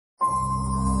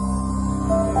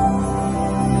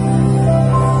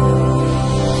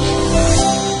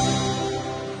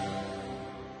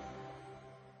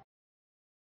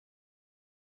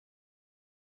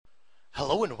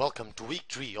Hello and welcome to week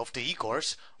 3 of the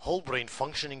e-course Whole Brain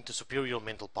Functioning to Superior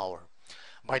Mental Power.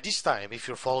 By this time, if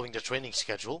you're following the training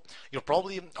schedule, you're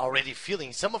probably already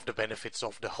feeling some of the benefits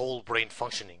of the whole brain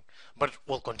functioning, but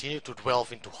we'll continue to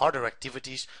delve into harder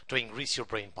activities to increase your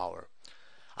brain power.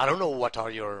 I don't know what are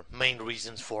your main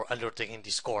reasons for undertaking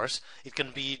this course. It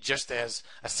can be just as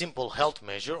a simple health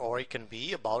measure, or it can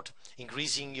be about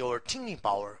increasing your thinking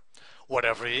power.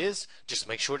 Whatever it is, just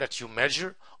make sure that you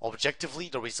measure objectively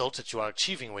the results that you are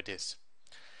achieving with this.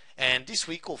 And this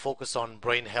week we'll focus on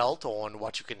brain health, on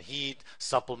what you can eat,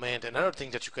 supplement, and other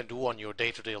things that you can do on your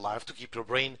day-to-day life to keep your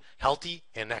brain healthy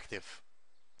and active.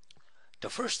 The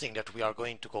first thing that we are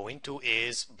going to go into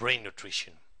is brain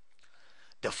nutrition.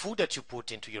 The food that you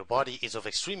put into your body is of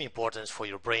extreme importance for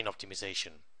your brain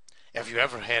optimization. Have you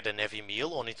ever had a heavy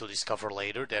meal only to discover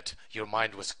later that your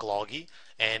mind was cloggy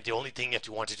and the only thing that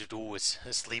you wanted to do was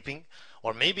sleeping?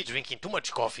 Or maybe drinking too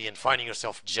much coffee and finding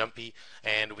yourself jumpy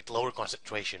and with lower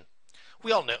concentration?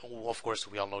 We all know, of course,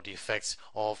 we all know the effects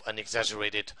of an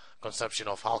exaggerated consumption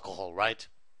of alcohol, right?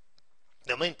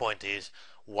 The main point is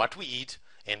what we eat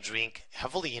and drink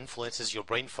heavily influences your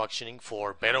brain functioning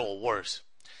for better or worse.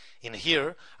 In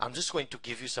here, I'm just going to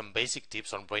give you some basic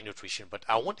tips on brain nutrition, but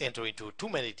I won't enter into too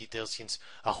many details since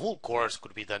a whole course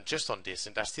could be done just on this,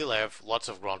 and I still have lots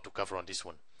of ground to cover on this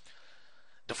one.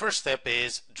 The first step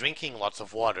is drinking lots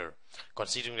of water.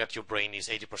 Considering that your brain is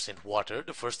 80% water,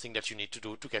 the first thing that you need to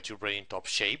do to get your brain in top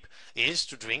shape is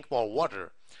to drink more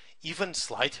water. Even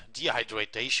slight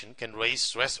dehydration can raise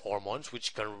stress hormones,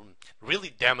 which can really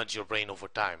damage your brain over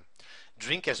time.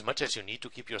 Drink as much as you need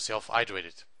to keep yourself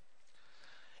hydrated.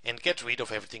 And get rid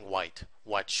of everything white.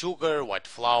 White sugar, white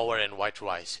flour, and white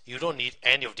rice. You don't need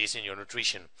any of this in your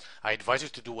nutrition. I advise you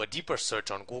to do a deeper search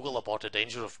on Google about the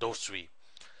danger of those three.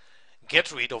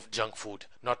 Get rid of junk food.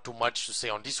 Not too much to say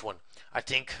on this one. I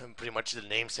think pretty much the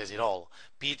name says it all.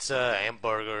 Pizza,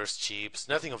 hamburgers, chips,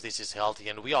 nothing of this is healthy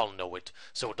and we all know it.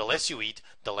 So the less you eat,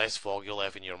 the less fog you'll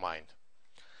have in your mind.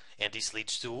 And this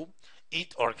leads to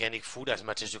eat organic food as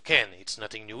much as you can. It's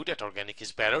nothing new that organic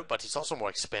is better, but it's also more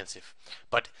expensive.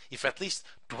 But if at least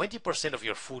 20% of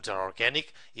your foods are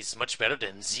organic, it's much better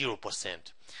than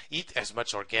 0%. Eat as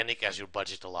much organic as your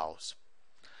budget allows.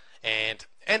 And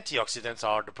antioxidants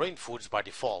are the brain foods by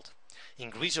default.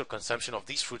 Increase your consumption of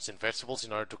these fruits and vegetables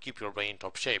in order to keep your brain in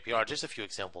top shape. Here are just a few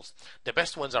examples. The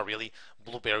best ones are really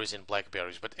blueberries and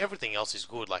blackberries, but everything else is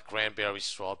good, like cranberries,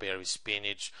 strawberries,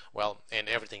 spinach, and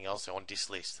everything else on this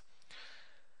list.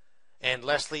 And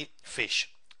lastly, fish.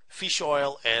 Fish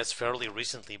oil has fairly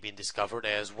recently been discovered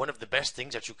as one of the best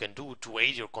things that you can do to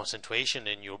aid your concentration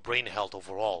and your brain health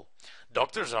overall.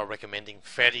 Doctors are recommending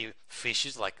fatty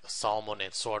fishes like salmon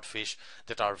and swordfish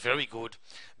that are very good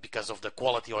because of the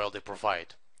quality oil they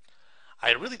provide.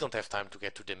 I really don't have time to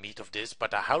get to the meat of this,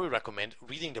 but I highly recommend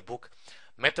reading the book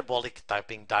Metabolic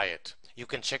Typing Diet. You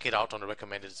can check it out on the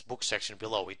recommended book section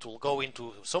below. It will go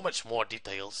into so much more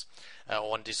details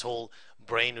on this whole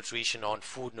brain nutrition, on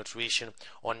food nutrition,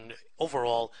 on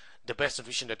overall the best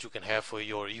nutrition that you can have for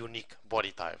your unique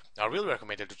body type. I really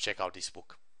recommend you to check out this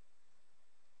book.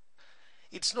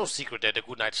 It's no secret that a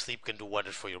good night's sleep can do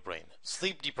wonders for your brain.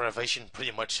 Sleep deprivation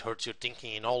pretty much hurts your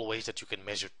thinking in all ways that you can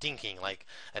measure thinking, like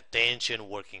attention,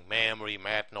 working memory,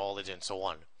 math knowledge, and so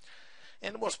on.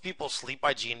 And most people's sleep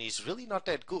hygiene is really not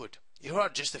that good. Here are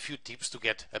just a few tips to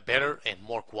get a better and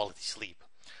more quality sleep.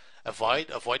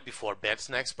 Avoid before bed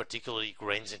snacks, particularly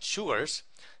grains and sugars.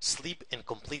 Sleep in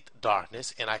complete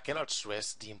darkness, and I cannot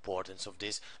stress the importance of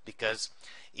this because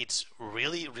it's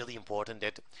really, really important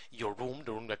that your room,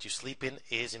 the room that you sleep in,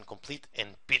 is in complete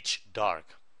and pitch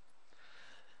dark.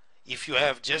 If you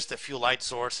have just a few light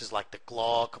sources like the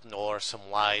clock or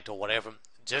some light or whatever,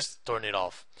 just turn it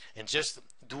off and just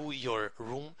do your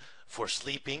room for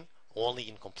sleeping only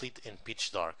in complete and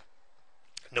pitch dark.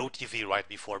 No TV right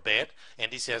before bed, and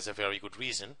this has a very good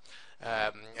reason.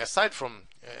 Aside from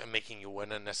making you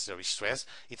an unnecessary stress,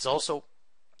 it's also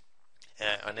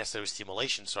unnecessary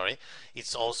stimulation,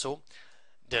 it's also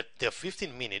that the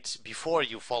 15 minutes before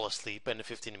you fall asleep and the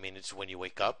 15 minutes when you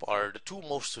wake up are the two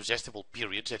most suggestible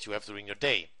periods that you have during your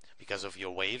day because of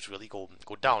your waves really go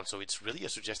down, so it's really a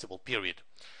suggestible period.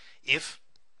 If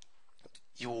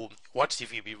you watch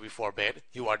TV before bed,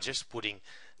 you are just putting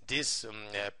this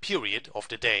period of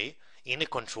the day in the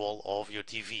control of your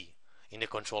TV, in the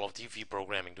control of TV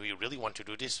programming. Do you really want to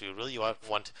do this? Do you really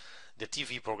want the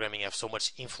TV programming have so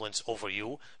much influence over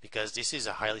you? Because this is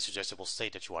a highly suggestible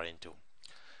state that you are into.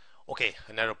 Okay,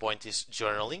 another point is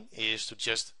journaling, is to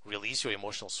just release your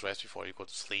emotional stress before you go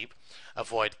to sleep.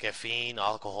 Avoid caffeine,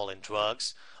 alcohol, and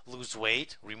drugs. Lose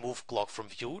weight, remove clock from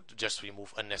view, to just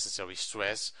remove unnecessary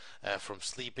stress from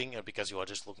sleeping because you are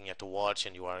just looking at the watch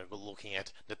and you are looking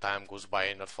at the time goes by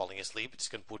and not falling asleep. It's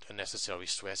going to put unnecessary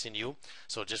stress in you,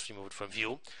 so just remove it from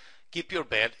view. Keep your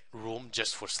bed room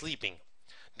just for sleeping.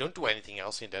 Don't do anything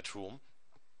else in that room.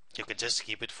 You can just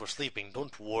keep it for sleeping.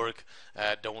 Don't work,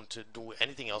 don't do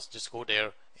anything else, just go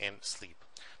there and sleep.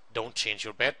 Don't change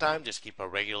your bedtime, just keep a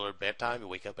regular bedtime. You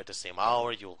wake up at the same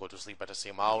hour, you will go to sleep at the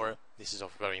same hour. This is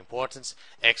of very importance.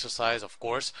 Exercise, of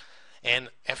course, and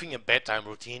having a bedtime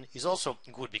routine is also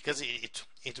good because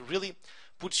it really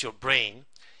puts your brain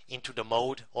into the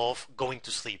mode of going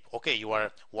to sleep. Okay, you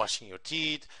are washing your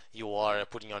teeth, you are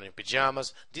putting on your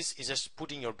pajamas. This is just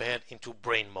putting your bed into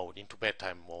brain mode, into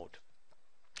bedtime mode.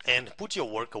 And put your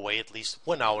work away at least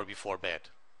 1 hour before bed.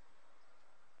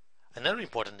 Another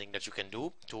important thing that you can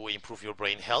do to improve your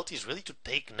brain health is really to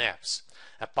take naps.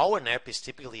 A power nap is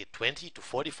typically a 20 to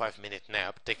 45-minute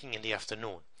nap taken in the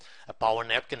afternoon. A power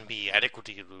nap can be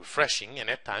adequately refreshing and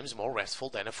at times more restful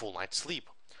than a full night's sleep.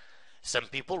 Some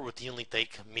people routinely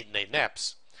take midnight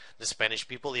naps. The Spanish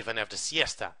people even have the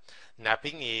siesta.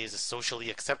 Napping is a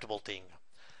socially acceptable thing.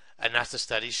 A NASA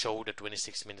study showed a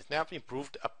 26-minute nap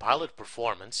improved a pilot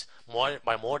performance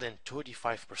by more than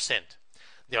 35%.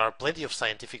 There are plenty of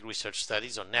scientific research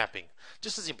studies on napping.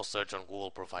 Just a simple search on Google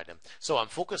will provide them. So I'm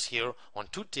focused here on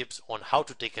 2 tips on how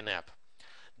to take a nap.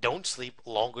 Don't sleep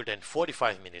longer than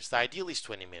 45 minutes. The ideal is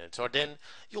 20 minutes, or then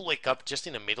you'll wake up just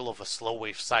in the middle of a slow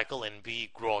wave cycle and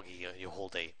be groggy your whole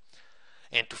day.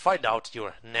 And to find out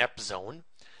your nap zone,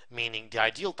 meaning the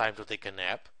ideal time to take a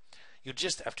nap, you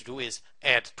just have to do is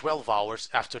add 12 hours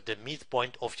after the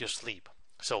midpoint of your sleep.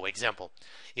 So, example,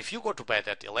 if you go to bed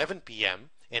at 11 p.m.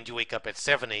 and you wake up at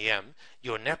 7 a.m.,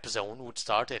 your nap zone would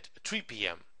start at 3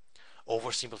 p.m.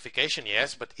 Oversimplification,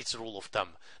 yes, but it's a rule of thumb.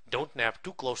 Don't nap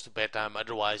too close to bedtime,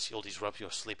 otherwise you'll disrupt your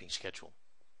sleeping schedule.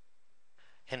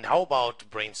 And how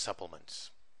about brain supplements?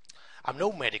 I'm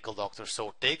no medical doctor,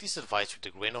 so take this advice with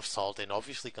a grain of salt and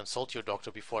obviously consult your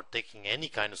doctor before taking any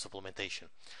kind of supplementation.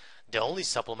 The only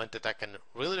supplement that I can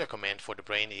really recommend for the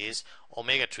brain is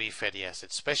omega-3 fatty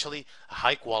acids, especially a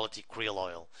high-quality krill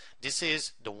oil. This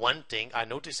is the one thing I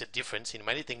notice a difference in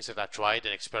many things that I tried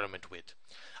and experiment with.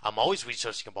 I'm always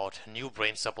researching about new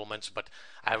brain supplements, but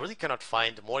I really cannot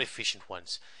find more efficient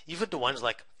ones. Even the ones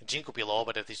like ginkgo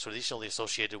biloba that is traditionally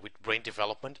associated with brain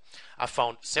development, I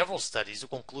found several studies who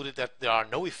concluded that there are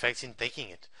no effects in taking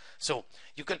it. So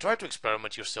you can try to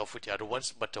experiment yourself with the other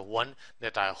ones, but the one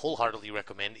that I wholeheartedly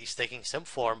recommend is taking some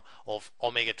form of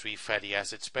omega-3 fatty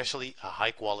acid, especially a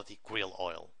high-quality krill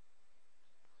oil.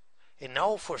 And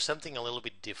now for something a little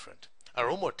bit different,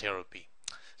 aromatherapy.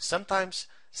 Sometimes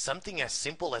something as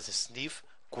simple as a sniff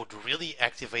could really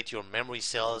activate your memory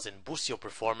cells and boost your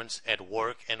performance at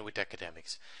work and with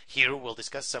academics. Here we'll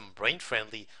discuss some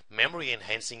brain-friendly,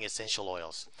 memory-enhancing essential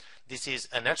oils. This is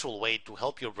a natural way to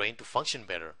help your brain to function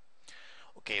better.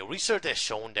 Okay, research has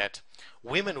shown that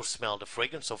women who smell the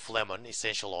fragrance of lemon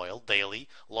essential oil daily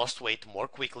lost weight more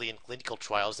quickly in clinical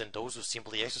trials than those who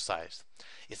simply exercised.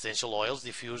 Essential oils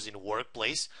diffused in the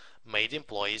workplace made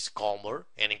employees calmer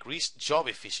and increased job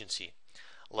efficiency.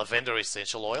 Lavender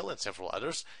essential oil and several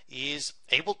others is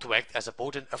able to act as a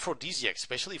potent aphrodisiac,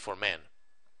 especially for men.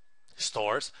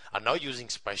 Stores are now using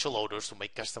special odors to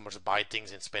make customers buy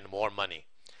things and spend more money.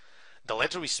 The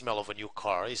leathery smell of a new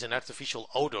car is an artificial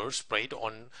odor sprayed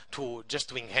on to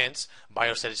enhance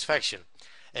buyer satisfaction,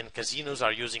 and casinos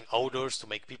are using odors to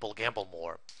make people gamble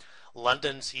more.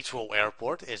 London's Heathrow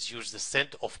Airport has used the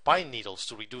scent of pine needles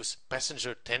to reduce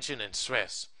passenger tension and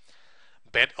stress.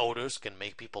 Bad odors can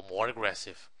make people more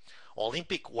aggressive.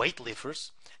 Olympic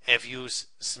weightlifters have used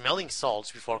smelling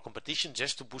salts before competition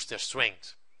just to boost their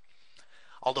strength.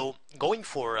 Although going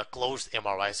for a closed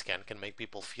MRI scan can make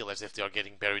people feel as if they are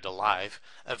getting buried alive,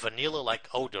 a vanilla-like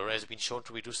odor has been shown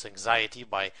to reduce anxiety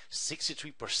by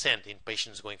 63% in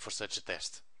patients going for such a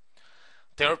test.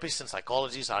 Therapists and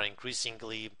psychologists are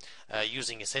increasingly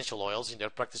using essential oils in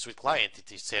their practice with clients.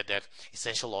 It is said that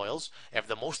essential oils have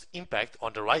the most impact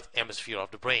on the right hemisphere of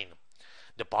the brain,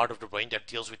 the part of the brain that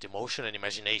deals with emotion and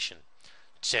imagination.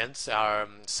 Chants are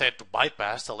said to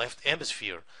bypass the left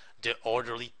hemisphere, the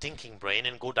orderly thinking brain,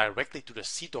 and go directly to the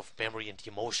seat of memory and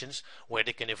emotions, where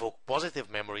they can evoke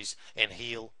positive memories and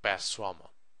heal past trauma.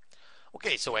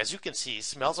 Okay, so as you can see,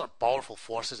 smells are powerful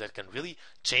forces that can really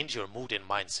change your mood and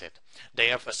mindset. They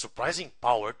have a surprising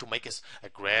power to make us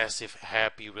aggressive,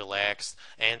 happy, relaxed,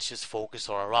 anxious, focused,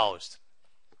 or aroused.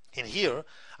 And here,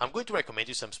 I'm going to recommend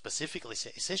you some specific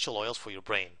essential oils for your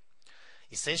brain.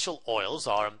 Essential oils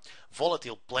are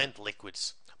volatile plant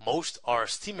liquids. Most are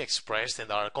steam expressed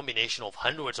and are a combination of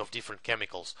hundreds of different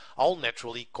chemicals, all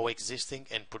naturally coexisting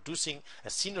and producing a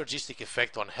synergistic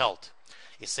effect on health.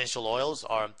 Essential oils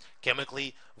are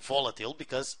chemically volatile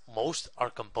because most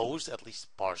are composed, at least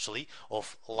partially,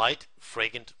 of light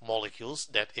fragrant molecules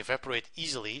that evaporate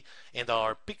easily and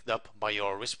are picked up by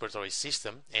your respiratory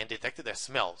system and detected as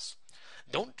smells.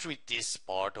 Don't treat this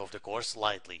part of the course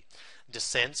lightly. The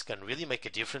scents can really make a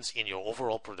difference in your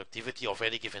overall productivity of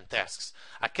any given tasks.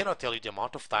 I cannot tell you the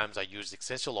amount of times I used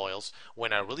essential oils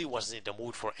when I really wasn't in the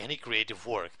mood for any creative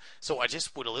work. So I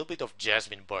just put a little bit of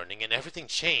jasmine burning and everything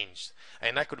changed.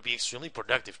 And I could be extremely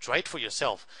productive. Try it for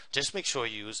yourself. Just make sure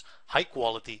you use high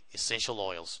quality essential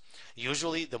oils.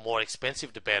 Usually the more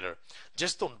expensive the better.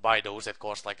 Just don't buy those that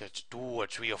cost like $2 or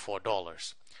 $3 or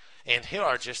 $4. And here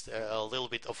are just a little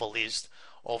bit of a list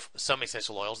of some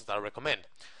essential oils that I recommend.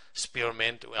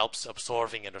 Spearmint helps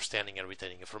absorbing, understanding, and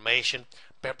retaining information.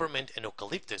 Peppermint and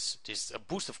eucalyptus, this is a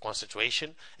boost of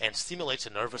concentration and stimulates the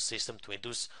nervous system to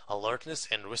induce alertness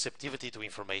and receptivity to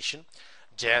information.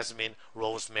 Jasmine,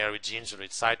 rosemary, ginger,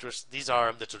 and citrus, these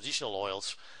are the traditional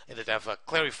oils that have a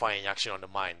clarifying action on the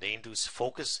mind. They induce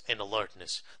focus and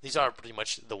alertness. These are pretty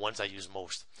much the ones I use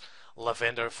most.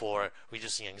 Lavender for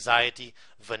reducing anxiety,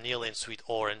 vanilla and sweet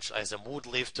orange as a mood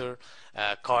lifter,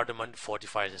 cardamom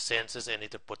fortifies the senses, and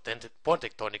it's a potent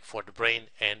tonic for the brain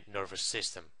and nervous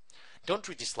system. Don't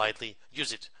treat this lightly,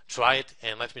 use it, try it,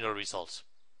 and let me know the results.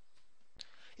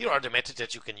 Here are the methods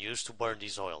that you can use to burn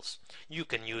these oils. You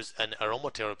can use an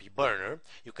aromatherapy burner.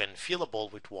 You can fill a bowl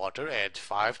with water, add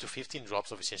 5 to 15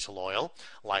 drops of essential oil,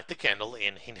 light the candle,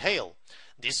 and inhale.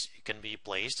 This can be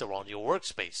placed around your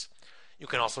workspace. You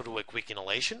can also do a quick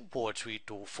inhalation, pour 3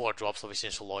 to 4 drops of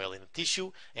essential oil in a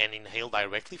tissue and inhale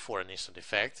directly for an instant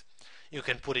effect. You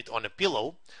can put it on a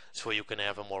pillow so you can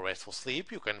have a more restful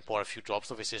sleep. You can pour a few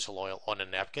drops of essential oil on a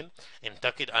napkin and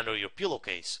tuck it under your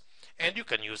pillowcase. And you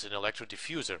can use an electro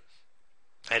diffuser.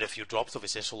 Add a few drops of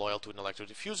essential oil to an electro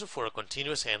diffuser for a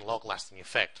continuous and long-lasting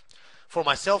effect. For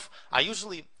myself, I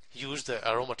usually use the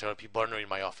aromatherapy burner in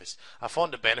my office. I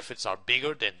found the benefits are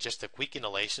bigger than just a quick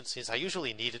inhalation, since I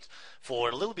usually need it for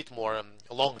a little bit more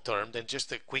long term than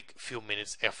just a quick few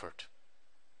minutes effort.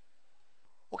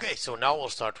 Okay, so now we'll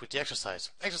start with the exercise.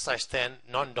 Exercise 10,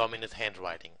 non-dominant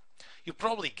handwriting. You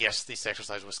probably guessed this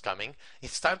exercise was coming.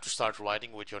 It's time to start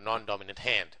writing with your non-dominant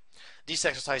hand. This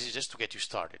exercise is just to get you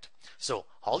started. So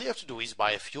all you have to do is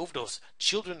buy a few of those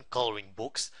children coloring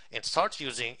books and start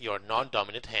using your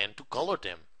non-dominant hand to color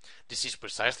them. This is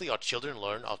precisely how children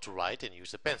learn how to write and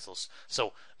use the pencils.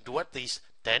 So do at least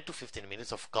 10 to 15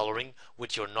 minutes of coloring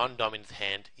with your non-dominant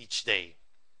hand each day.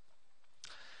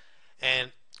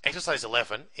 And exercise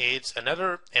 11 is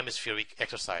another hemispheric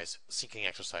exercise, syncing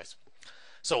exercise.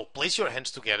 So place your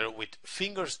hands together with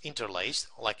fingers interlaced,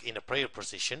 like in a prayer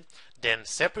position. Then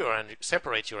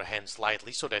separate your hands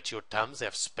slightly so that your thumbs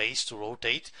have space to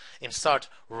rotate, and start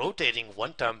rotating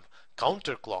one thumb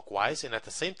counterclockwise, and at the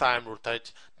same time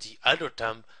rotate the other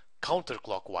thumb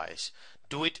counterclockwise.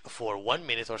 Do it for 1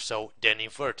 minute or so, then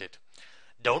invert it.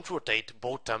 Don't rotate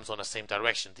both thumbs on the same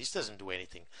direction. This doesn't do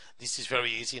anything. This is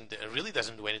very easy and really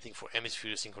doesn't do anything for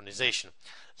hemisphere synchronization.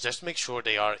 Just make sure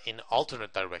they are in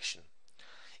alternate direction.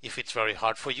 If it's very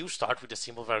hard for you, start with a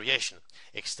simple variation.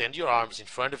 Extend your arms in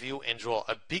front of you and draw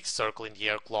a big circle in the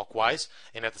air clockwise,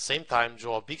 and at the same time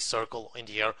draw a big circle in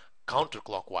the air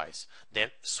counterclockwise.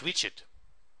 Then switch it.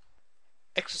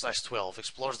 Exercise 12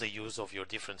 explores the use of your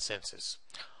different senses.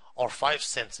 Our 5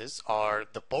 senses are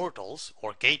the portals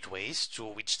or gateways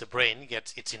through which the brain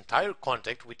gets its entire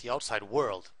contact with the outside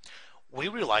world. We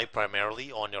rely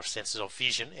primarily on our senses of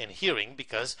vision and hearing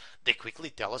because they quickly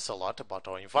tell us a lot about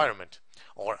our environment.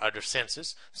 Our other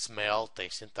senses, smell,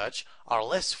 taste, and touch, are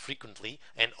less frequently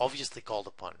and obviously called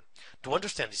upon. To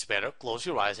understand this better, close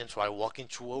your eyes and try walking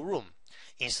through a room.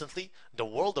 Instantly, the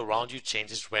world around you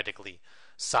changes radically.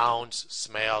 Sounds,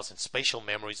 smells, and spatial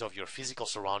memories of your physical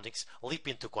surroundings leap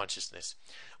into consciousness.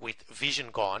 With vision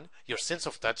gone, your sense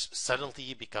of touch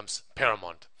suddenly becomes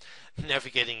paramount.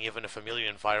 Navigating even a familiar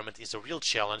environment is a real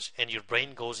challenge, and your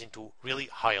brain goes into really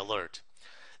high alert.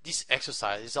 This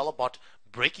exercise is all about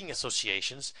breaking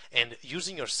associations and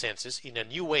using your senses in a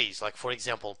new ways. Like, for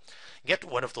example, get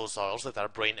one of those oils that are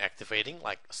brain activating,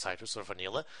 like citrus or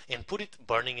vanilla, and put it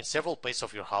burning in several places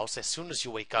of your house as soon as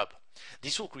you wake up.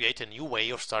 This will create a new way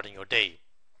of starting your day.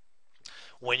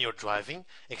 When you're driving,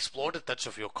 explore the touch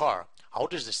of your car. How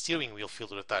does the steering wheel feel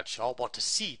to the touch? How about the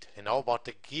seat? And how about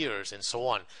the gears and so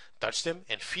on? Touch them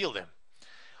and feel them.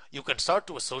 You can start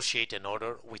to associate an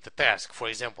odor with a task. For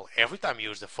example, every time you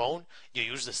use the phone, you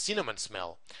use the cinnamon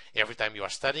smell. Every time you are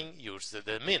studying, you use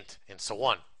the mint, and so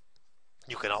on.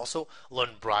 You can also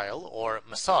learn Braille or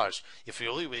massage. If you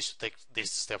really wish to take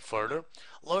this step further,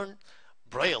 learn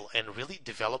Braille and really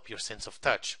develop your sense of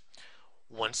touch.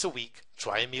 Once a week,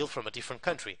 try a meal from a different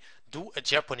country. Do a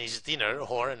Japanese dinner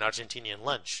or an Argentinian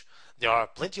lunch. There are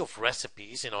plenty of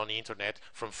recipes on the internet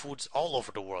from foods all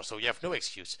over the world, so you have no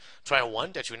excuse. Try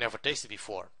one that you never tasted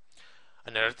before.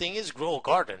 Another thing is grow a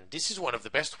garden. This is one of the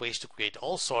best ways to create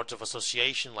all sorts of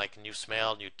association like new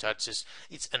smell, new touches.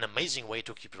 It's an amazing way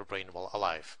to keep your brain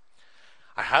alive.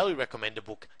 I highly recommend the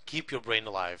book Keep Your Brain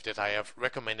Alive that I have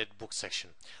recommended book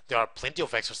section. There are plenty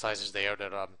of exercises there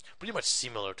that are pretty much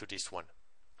similar to this one.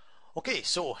 Okay,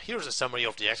 so here's a summary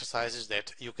of the exercises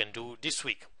that you can do this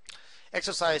week.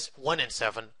 Exercise 1 and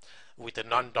 7 with the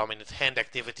non-dominant hand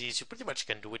activities, you pretty much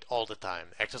can do it all the time.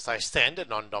 Exercise 10, the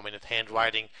non-dominant hand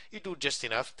writing, you do just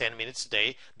enough, 10 minutes a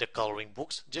day. The coloring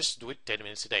books, just do it 10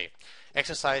 minutes a day.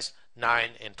 Exercise 9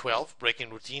 and 12,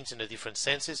 breaking routines in the different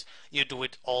senses, you do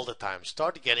it all the time.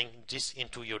 Start getting this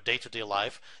into your day-to-day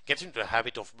life, get into the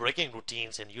habit of breaking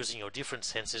routines and using your different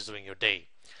senses during your day.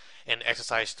 And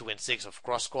exercise 2 and 6 of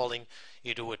cross-scrolling,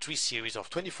 you do a 3 series of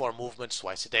 24 movements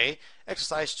twice a day.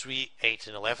 Exercise 3, 8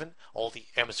 and 11, all the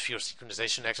hemisphere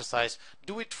synchronization exercise,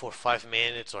 do it for 5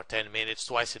 minutes or 10 minutes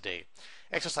twice a day.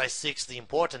 Exercise 6, the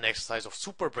important exercise of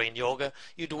super brain yoga,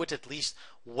 you do it at least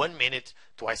 1 minute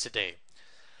twice a day.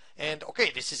 And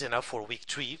okay, this is enough for week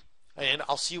 3, and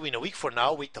I'll see you in a week from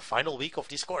now with the final week of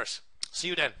this course. See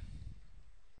you then.